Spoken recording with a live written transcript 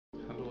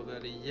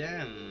over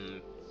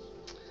igen.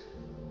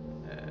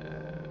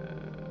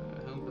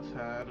 Humpuff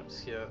här.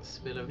 Ska jag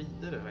spela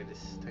vidare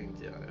faktiskt,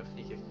 tänkte jag. Jag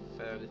fick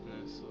färdigt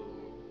nu, så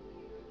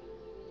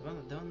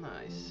det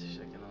var nice.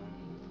 Käka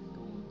någon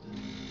god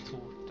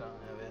tårta.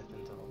 Jag vet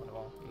inte vad det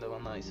var. Det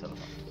var nice i alla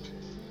fall.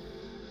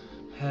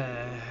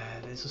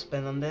 Det är så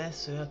spännande,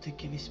 så jag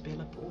tycker vi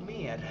spelar på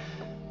mer.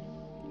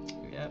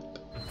 Japp.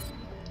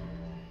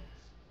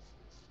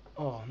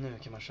 Nu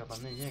kan man köpa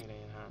nya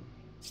grejer här.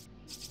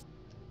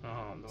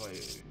 Jaha, det var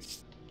ju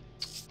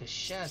The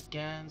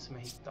Shotgun som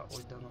jag hittade.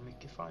 Oj, den har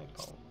mycket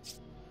firepower.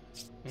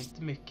 Men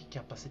inte mycket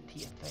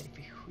kapacitet. Vad är det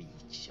för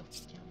skit?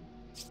 Shotgun.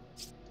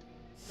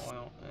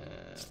 Ja.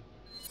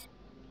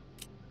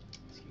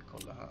 Ska vi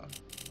kolla här.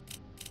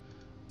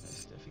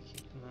 Just det, jag fick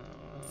hitta den här.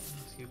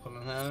 Ska vi kolla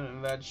den här.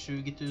 En värd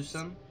 20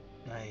 000.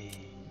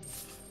 Nej.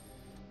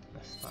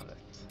 Nästan rätt.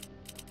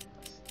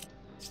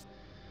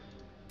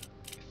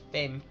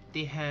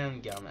 50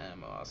 handgun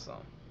ammo alltså.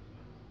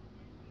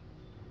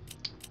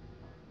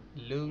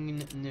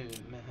 Lugn nu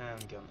med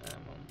handgun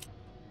ammo.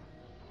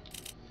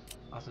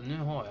 Alltså nu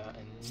har jag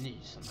en ny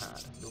sån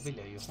här. Då vill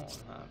jag ju ha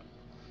den här.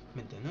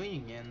 Men den har ju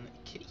ingen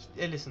krit.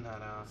 Eller sån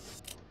här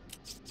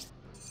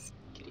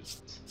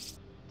krit.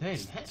 Det är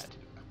den här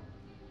tror jag.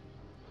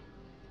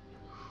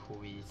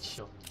 Skit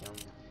shotgun.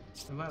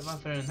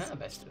 Varför är den här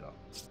bättre då?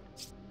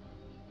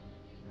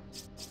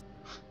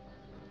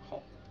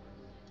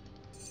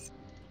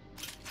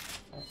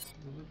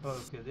 Jag vill bara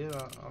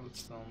uppgradera allt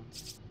som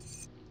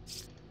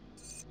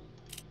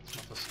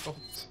man får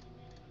skott.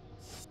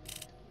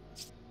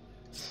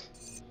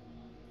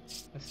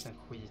 Resten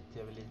skit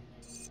jag väl i.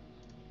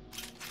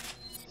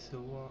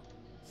 Så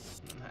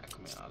den här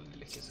kommer jag aldrig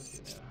lyckas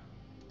uppgradera.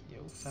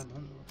 Jo,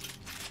 500.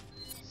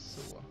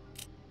 Så.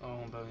 Ja,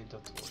 hon behöver inte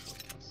ha 2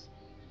 shotguns.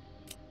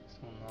 Så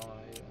hon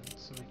har ju inte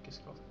så mycket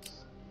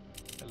skott.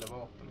 Eller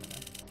vapen med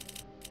det.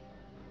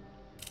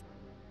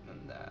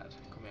 Men där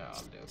kommer jag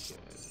aldrig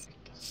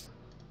lyckas.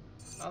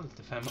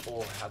 Alltid 5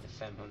 år hade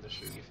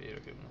 524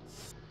 kronor.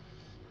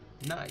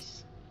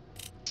 Nice.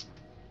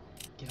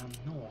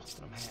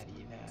 Granater, de här är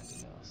ju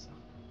värdelösa.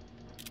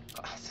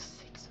 Alltså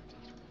 600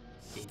 kronor.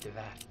 Det är inte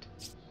värt.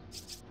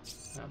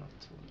 Jag har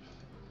 250.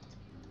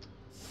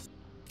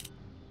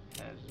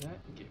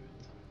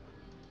 Herregud.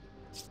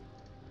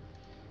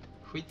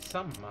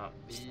 Skitsamma.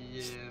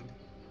 Vi...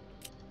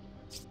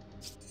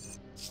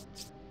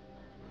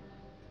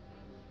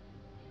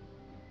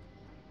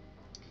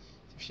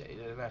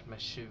 Det är värt med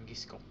 20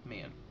 skott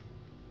mer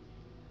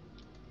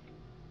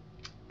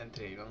än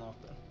 3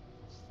 granater.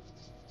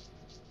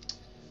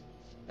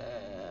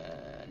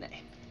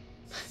 Nej.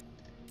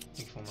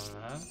 Hur får man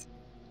den här?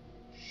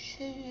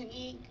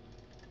 20.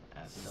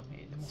 Alltså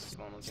det måste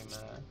vara någonting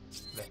med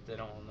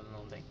veteran eller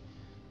någonting.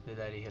 Det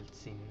där är helt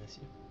sinnes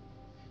ju.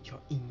 Jag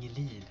har inget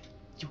liv.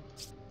 Jo.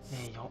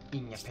 Nej, jag har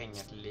inga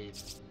pengar till liv.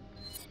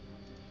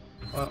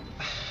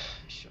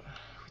 Kör.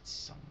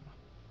 Skitsamma.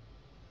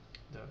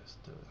 Dö.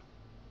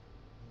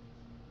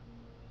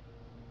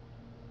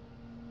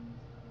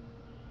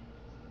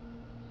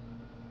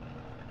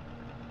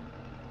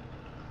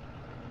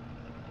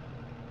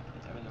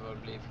 Jag vet inte vad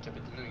det blir för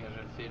kapitel nu,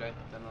 kanske 4-1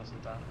 eller något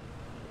sånt där.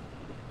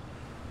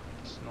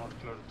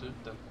 Snart klarat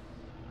ut den.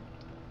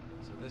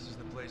 So this is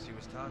the place he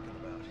was talking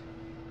about.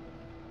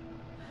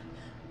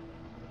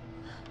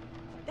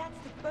 That's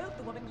the boat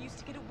the woman used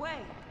to get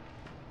away.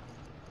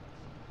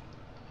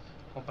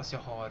 Hoppas jag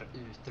har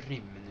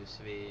utrymme nu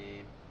så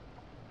vi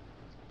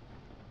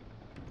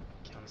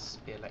kan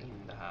spela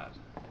in det här.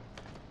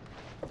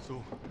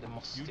 So det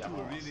måste you jag two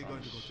ha. are really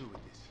going to go through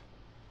with this?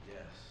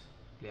 Yes.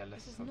 Blir jag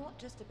This is ledsen.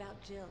 not just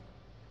about Jill,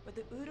 but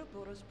the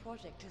Uroboros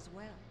project as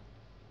well.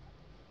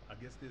 I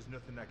guess there's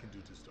nothing I can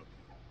do to stop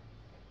you.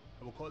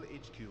 I will call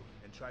HQ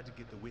and try to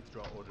get the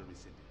withdrawal order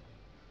rescinded.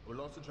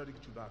 We'll also try to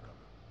get you back up.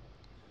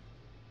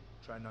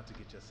 Try not to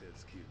get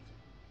yourselves killed.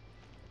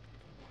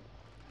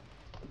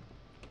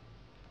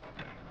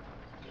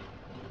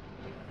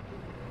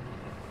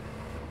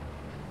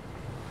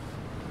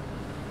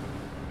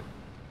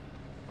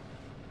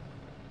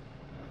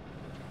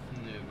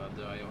 Nu bara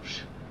dör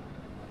Josh.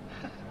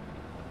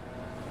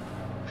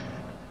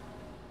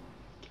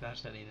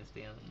 Kraschar in i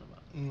stenen och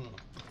bara...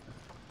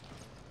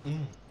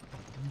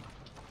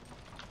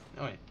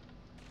 Oj.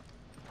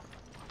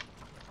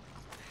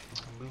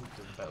 Move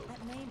the boat.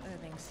 That name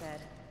Irving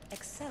said,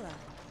 Excella.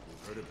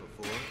 You've heard it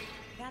before?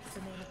 That's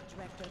the name of the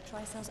director of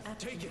Tricell's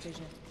African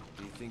division.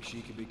 Do you think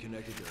she could be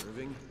connected to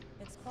Irving?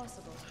 It's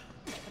possible,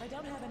 but I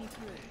don't have any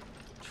proof.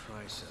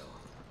 Tricell.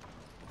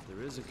 If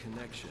there is a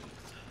connection,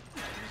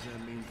 what does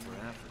that mean for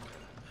Africa?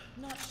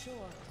 Not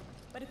sure,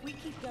 but if we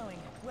keep going,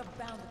 we're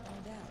bound to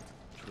find out.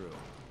 True.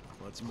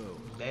 Let's move.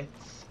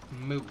 Let's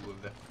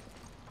move.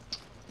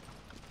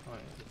 Oj,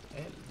 lite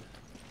eld.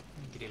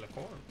 Grilla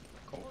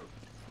korv.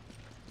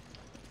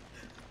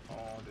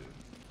 Ja du.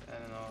 Är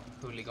det några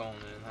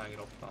huliganer i den här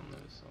grottan nu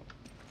så.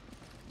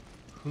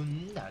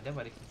 Hundar, det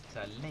var riktigt så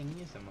här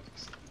länge sedan man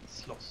fick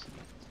slåss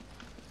med.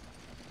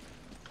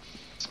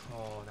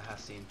 Det här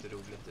ser inte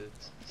roligt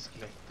ut.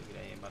 Skelett och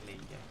grejer bara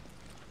ligger.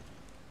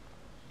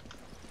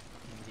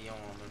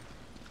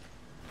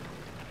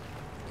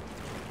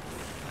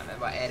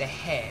 Vad är det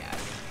här?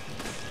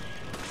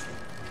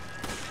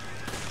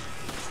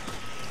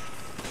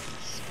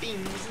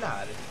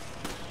 Spindlar.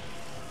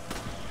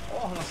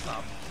 Åh, han var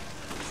snabb.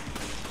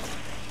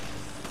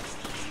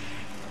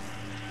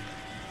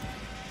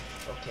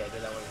 Okej, det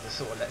där var inte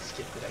så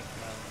läskigt direkt,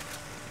 men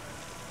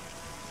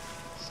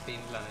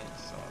spindlar är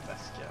inte så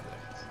läskiga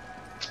direkt.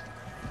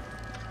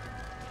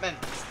 Men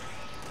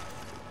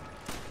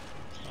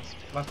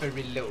varför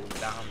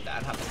reloadar han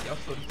där? Hade jag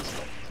fullt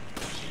skott?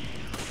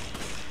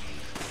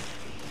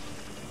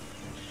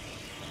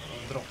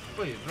 De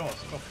droppar ju bra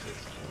skott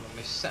liksom, och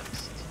de är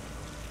sämst.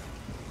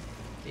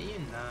 Det är ju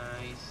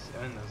nice.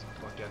 Jag vet inte ens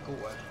vart jag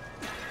går.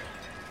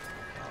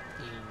 Jag har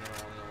ingen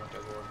aning om vart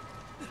jag går.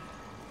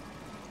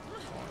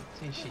 Ja,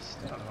 till en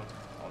kista i alla fall.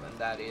 Ja, den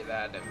där är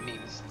värd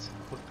minst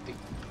 70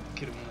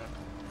 kronor.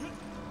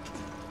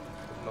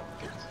 På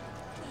blocket.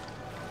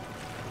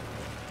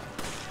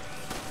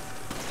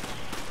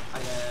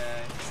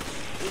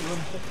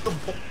 De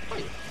hoppar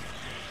ju.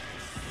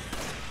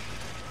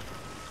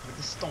 Jag vill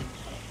inte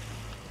stompa dem.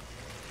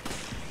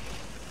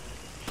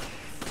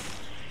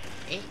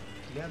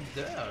 Äckliga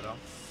dör då.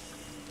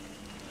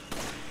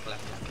 Klack,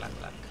 klack, klack,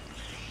 klack.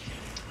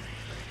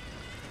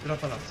 Bra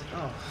palatset.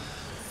 Ja.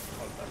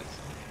 Hålla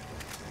liksom.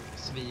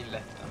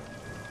 Svinlätta.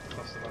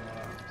 Kostar bara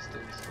några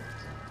stugskott.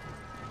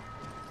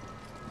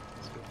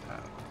 Ska upp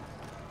här.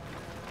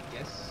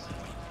 Yes.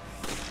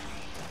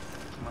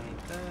 Man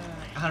inte...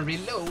 Han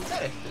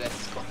reloadar efter ett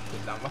skott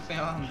ibland. Varför är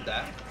han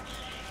där?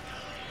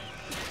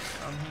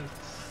 Han hit.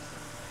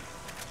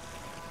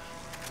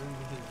 Dum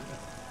i huvudet.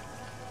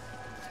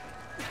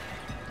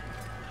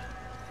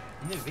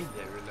 Nu vill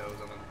jag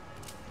reloada den.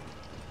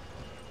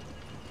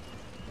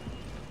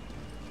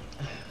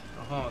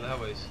 Jaha, det här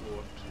var ju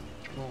svårt.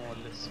 Åh,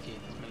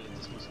 läskigt med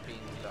lite små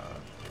spindlar.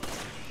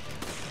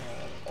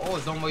 Åh,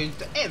 de var ju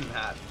inte en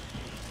här.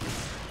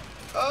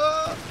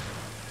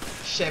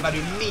 Tjej, vad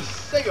du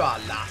missar ju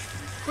alla.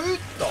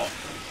 Skjut då.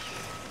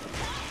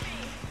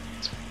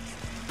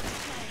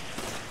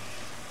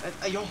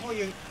 Men, jag har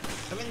ju...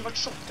 Jag vet inte vart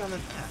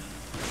shotgunnen är.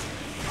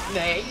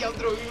 Nej, jag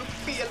drar ju upp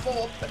fel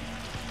vapen.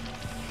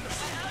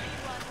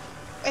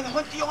 Men har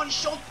inte jag en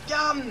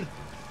shotgun?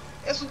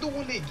 Jag är så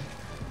dålig.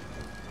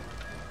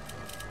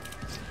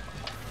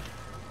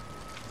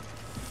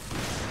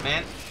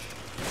 Men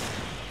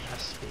det här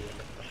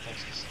spelet, att de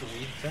ska stå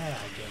i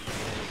vägen.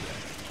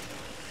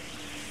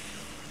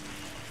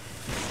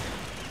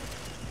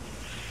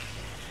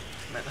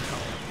 Men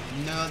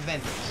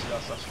nödvändigt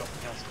slösa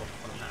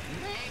shotgun-skott på den här.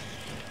 Nej.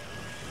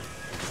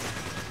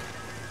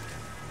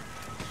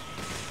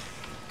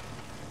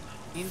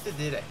 Inte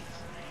direkt.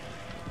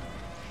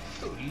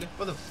 Full?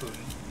 Vadå full?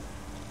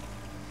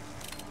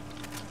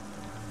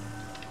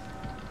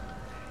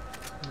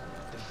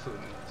 Inte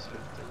full.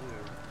 Sluta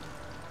djur.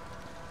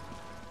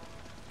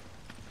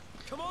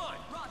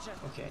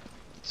 Okej.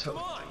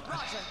 Tuppen.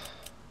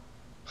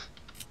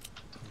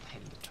 De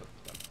häller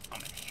tuppen. Ja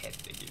men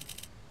herregud.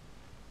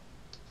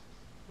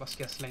 Vad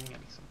ska jag slänga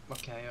liksom?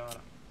 Vad kan jag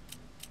göra?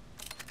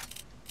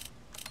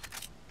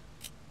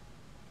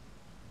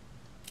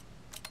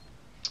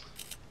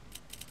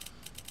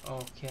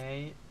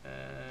 Okej.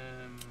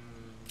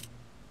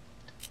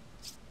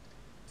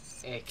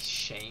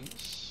 Exchange.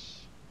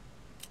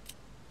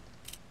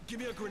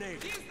 Give me a grenade.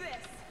 Use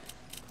this.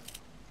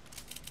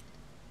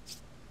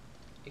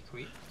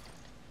 Equip.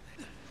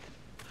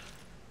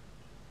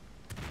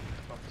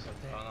 Hoppas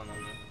att det var en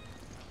annan nu.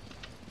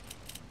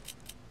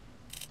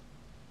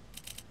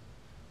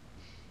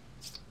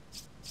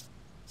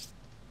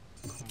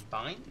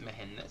 Combine med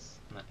hennes.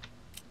 Nej.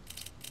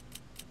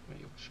 Vi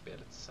har gjort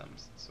spelet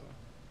sämst så.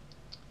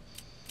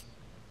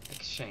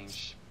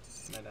 Exchange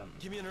med den.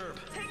 Give me an herb.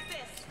 Take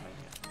this.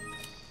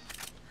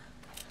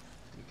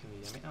 Nu kan vi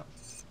ge mig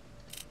allt.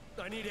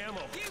 I need ammo.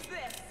 Use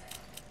this.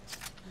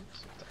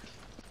 Så tack.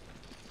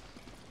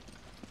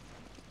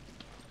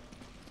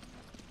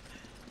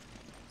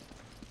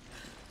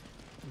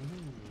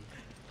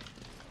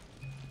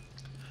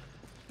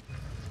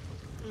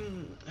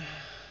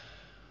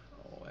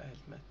 Åh, jag är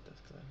helt mätt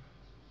efter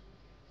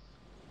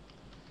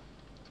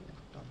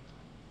tårtan.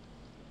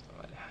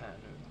 Vad är det här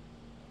nu då?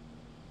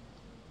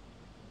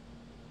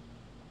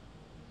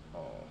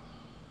 Åh,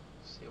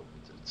 ser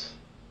jobbigt ut.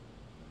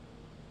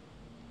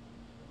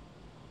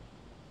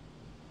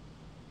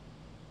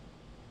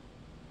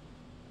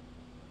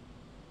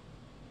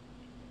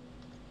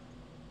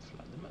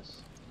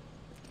 Fladdermöss.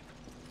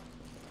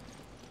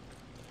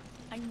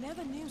 I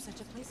never knew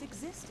such a place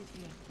existed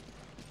here.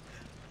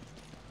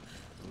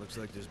 It looks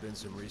like there's been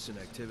some recent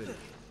activity.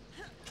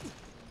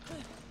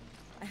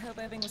 I hope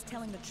Irving was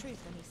telling the truth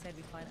when he said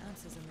we'd find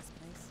answers in this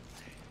place.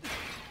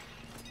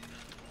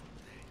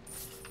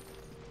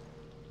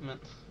 Men,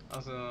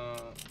 alltså,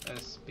 är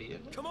det spel?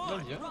 Come on, Vad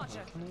gör Roger. man?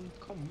 Kan den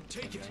komma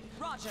till Take it. mig?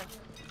 Roger.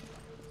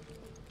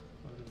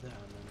 Vad är det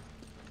där nu?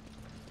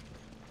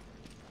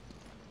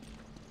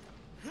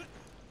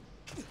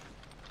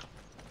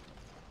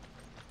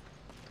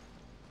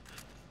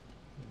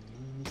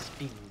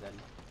 Minispindel.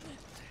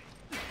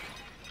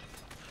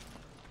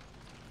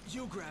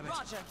 You grab it.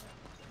 Roger.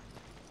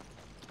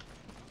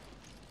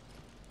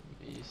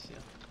 Mysiga.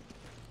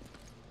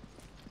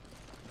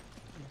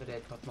 Jag är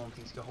beredd på att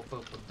någonting ska hoppa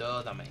upp och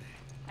döda mig.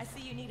 I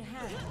see you need a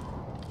hand.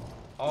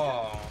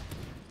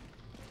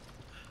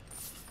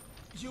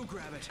 You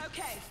grab it.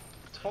 Okay.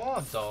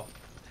 Ta då.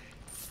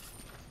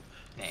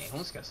 Nej,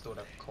 hon ska stå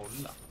där och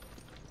kolla.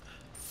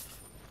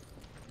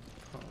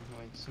 Hon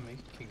har inte så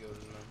mycket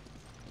guld, men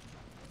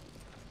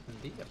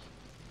en del.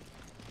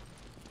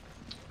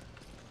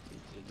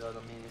 Skiter i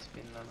döda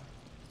minispinnarna.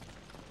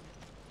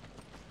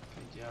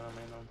 Kan inte göra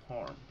mig någon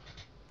harm.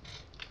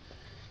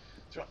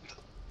 Tror inte.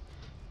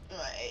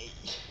 Nej.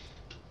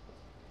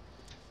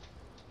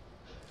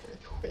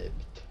 Ett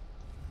skämt.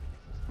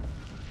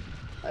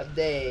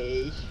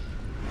 Nej.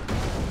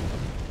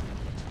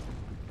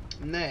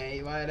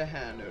 Nej, vad är det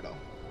här nu då?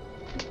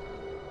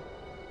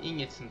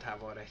 Inget sånt här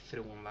vara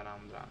ifrån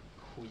varandra.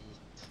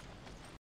 Skit.